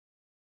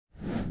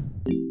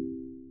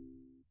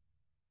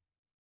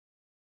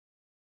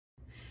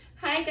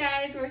Hi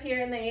guys, we're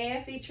here in the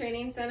AAFE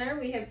Training Center.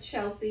 We have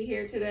Chelsea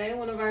here today,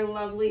 one of our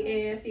lovely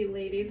AAFE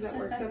ladies that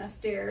works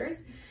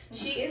upstairs.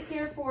 She is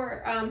here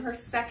for her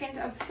second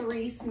of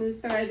 3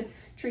 smooth thread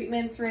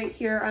treatments right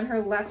here on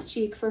her left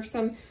cheek for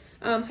some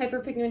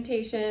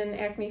hyperpigmentation,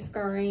 acne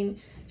scarring.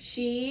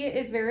 She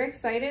is very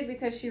excited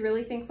because she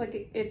really thinks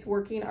like it's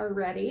working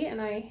already, and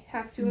I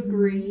have to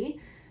agree.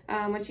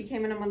 When she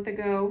came in a month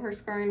ago, her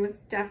scarring was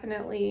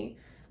definitely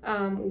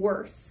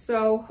worse.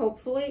 So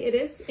hopefully it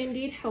is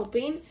indeed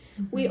helping.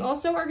 We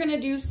also are going to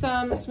do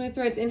some smooth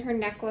threads in her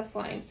necklace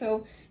line.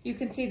 So you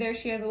can see there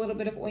she has a little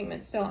bit of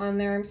ointment still on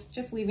there. I'm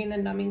just leaving the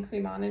numbing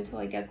cream on until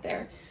I get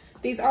there.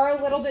 These are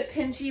a little bit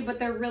pinchy, but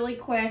they're really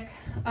quick.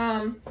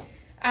 I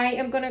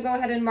am going to go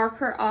ahead and mark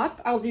her up.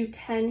 I'll do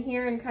 10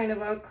 here in kind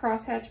of a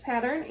crosshatch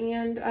pattern,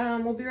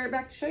 and we'll be right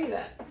back to show you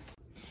that.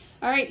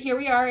 All right, here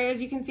we are.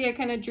 As you can see, I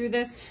kind of drew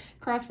this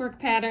crosswork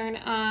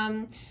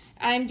pattern.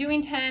 I'm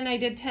doing 10. I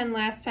did 10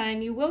 last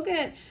time. You will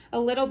get a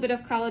little bit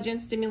of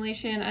collagen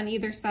stimulation on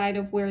either side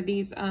of where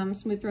these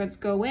smooth threads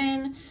go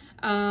in.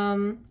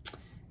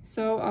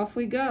 So off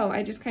we go.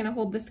 I just kind of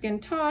hold the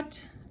skin taut,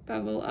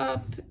 bevel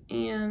up,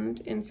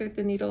 and insert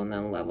the needle and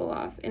then level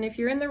off. And if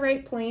you're in the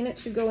right plane, it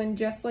should go in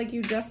just like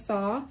you just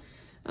saw.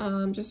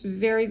 Just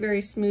very,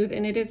 very smooth.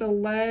 And it is a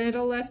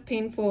little less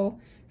painful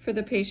for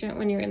the patient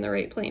when you're in the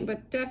right plane,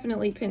 but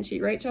definitely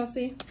pinchy, right,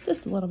 Chelsea?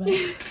 Just a little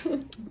bit.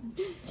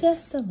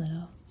 Just a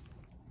little.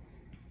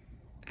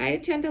 I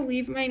tend to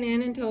leave mine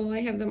in until I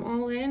have them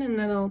all in, and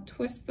then I'll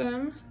twist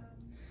them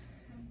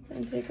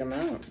and take them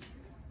out.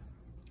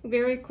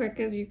 Very quick,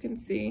 as you can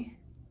see.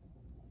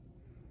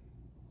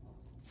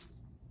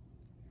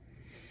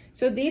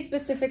 So these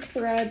specific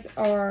threads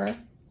are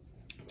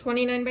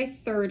 29 by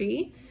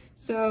 30.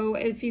 So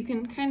if you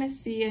can kind of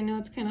see, I know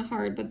it's kind of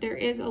hard, but there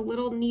is a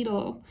little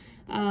needle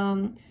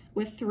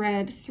with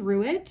thread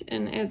through it.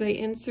 And as I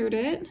insert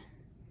it,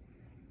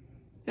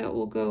 that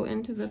will go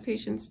into the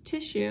patient's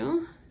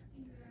tissue.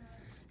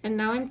 And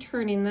now I'm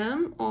turning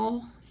them,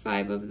 all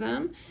 5 of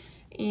them,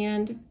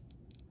 and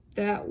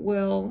that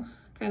will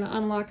kind of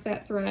unlock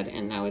that thread,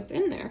 and now it's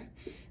in there.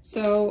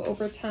 So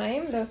over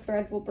time, those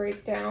threads will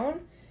break down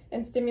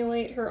and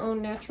stimulate her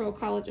own natural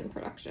collagen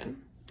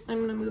production.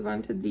 I'm gonna move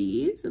on to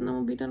these, and then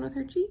we'll be done with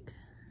her cheek.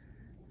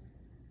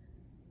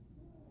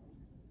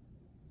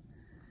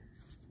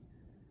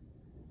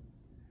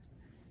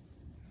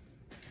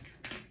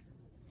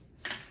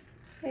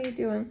 How you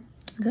doing?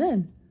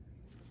 Good.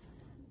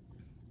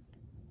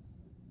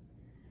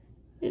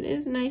 It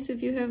is nice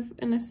if you have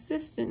an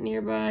assistant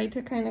nearby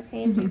to kind of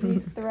hand you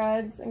these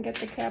threads and get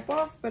the cap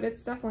off, but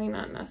it's definitely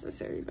not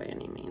necessary by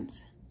any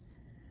means.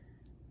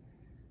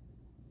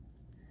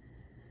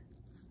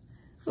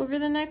 Over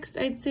the next,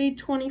 I'd say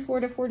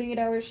 24 to 48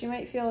 hours, she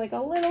might feel like a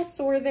little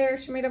sore there.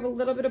 She might have a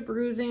little bit of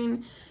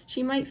bruising.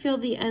 She might feel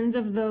the ends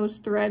of those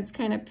threads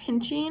kind of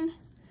pinching,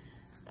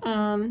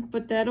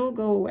 but that'll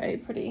go away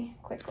pretty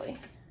quickly.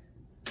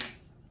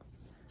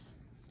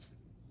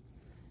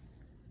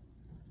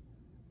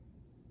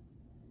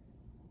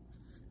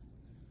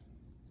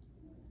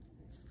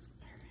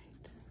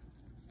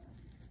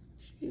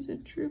 She's a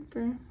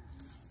trooper.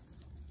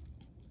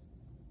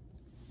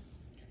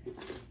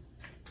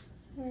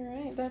 All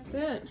right, that's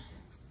it.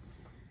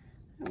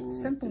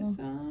 Simple.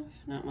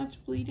 Not much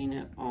bleeding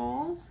at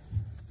all.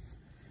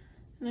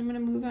 And I'm gonna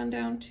move on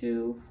down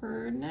to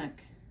her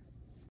neck.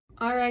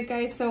 All right,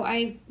 guys, so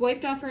I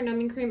wiped off her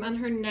numbing cream on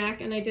her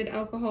neck, and I did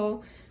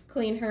alcohol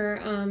clean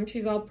her.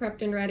 She's all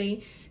prepped and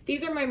ready.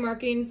 These are my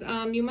markings.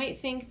 You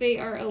might think they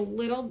are a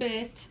little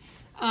bit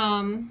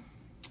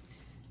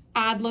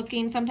odd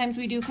looking. Sometimes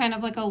we do kind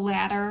of like a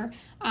ladder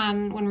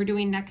on when we're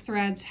doing neck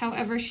threads.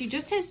 However, she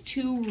just has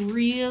 2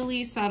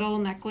 really subtle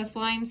necklace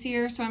lines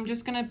here, so I'm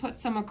just going to put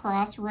some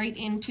across right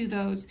into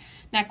those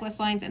necklace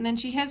lines. And then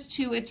she has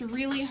 2, it's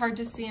really hard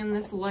to see in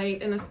this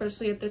light and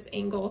especially at this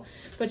angle,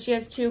 but she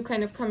has 2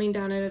 kind of coming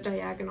down at a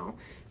diagonal.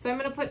 So I'm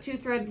going to put 2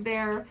 threads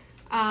there.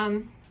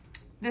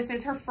 This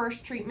is her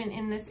first treatment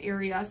in this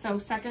area, so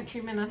second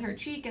treatment on her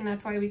cheek, and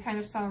that's why we kind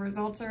of saw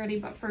results already,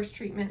 but first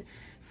treatment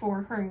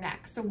for her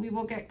neck. So we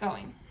will get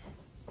going.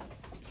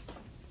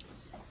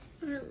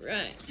 All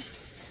right.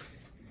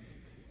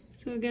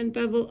 So again,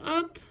 bevel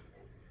up.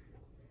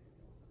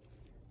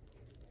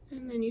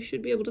 And then you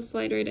should be able to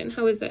slide right in.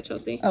 How is that,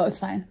 Chelsea? Oh, it's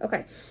fine.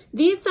 Okay.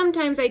 These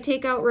sometimes I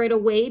take out right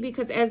away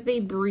because as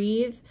they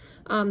breathe,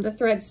 the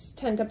threads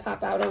tend to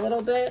pop out a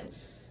little bit.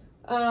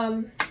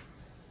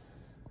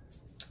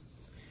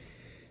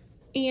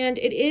 And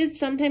it is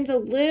sometimes a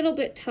little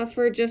bit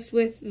tougher just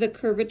with the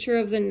curvature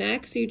of the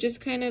neck. So you just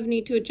kind of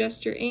need to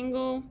adjust your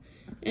angle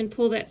and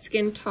pull that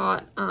skin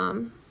taut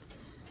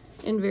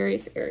in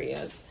various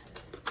areas.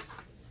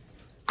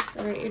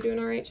 All right, you're doing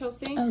all right,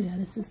 Chelsea? Oh yeah,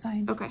 this is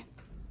fine. Okay.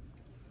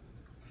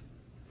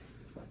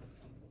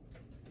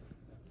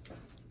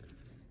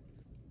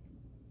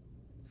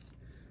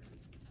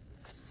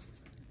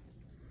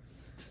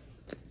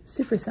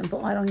 Super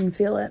simple. I don't even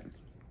feel it.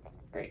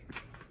 Great.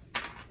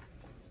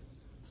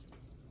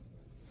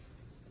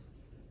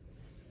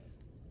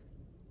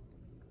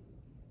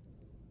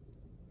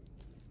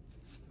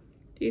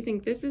 Do you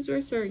think this is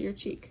worse or your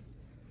cheek?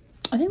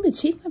 I think the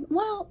cheek,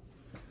 well,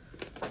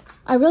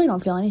 I really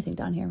don't feel anything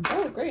down here.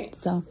 Oh, great.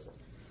 So.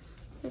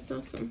 That's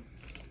awesome.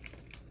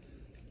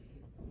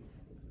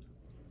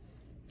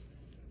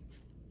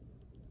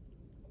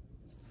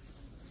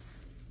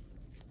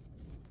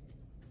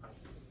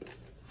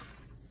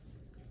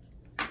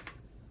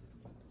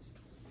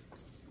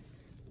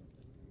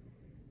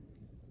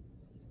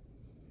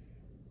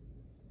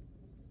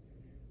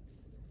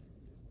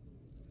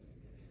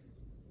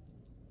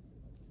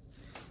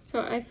 So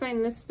I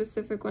find this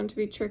specific one to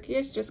be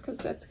trickiest just because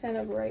that's kind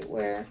of right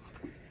where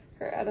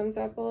her Adam's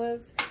apple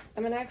is.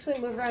 I'm going to actually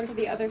move around to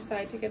the other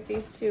side to get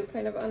these two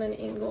kind of on an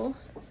angle.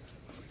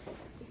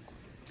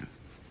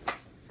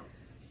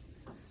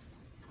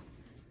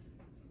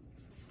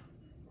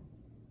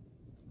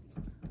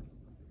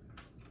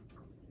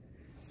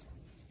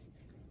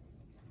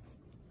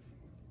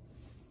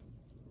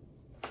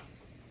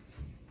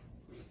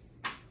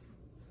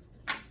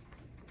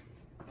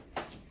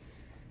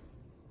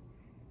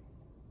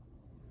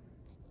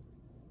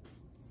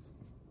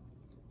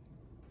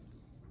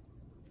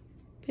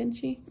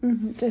 Pinchy?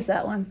 Mm-hmm, just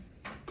that one.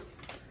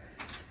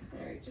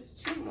 All right, just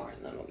two more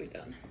and then we'll be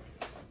done.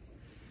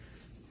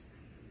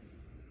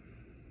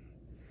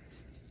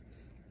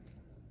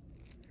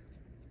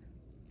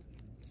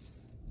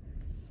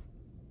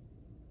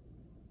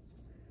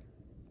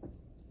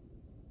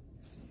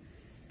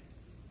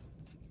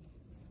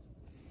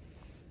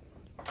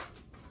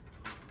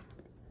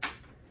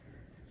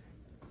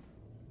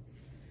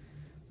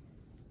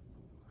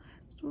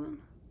 Last one.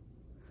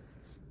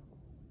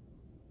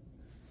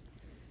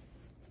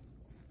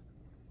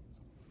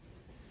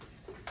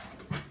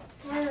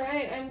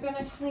 Alright, I'm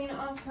gonna clean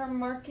off her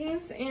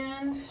markings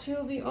and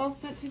she'll be all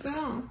set to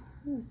go.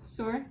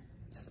 Sore?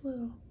 Just a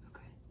little.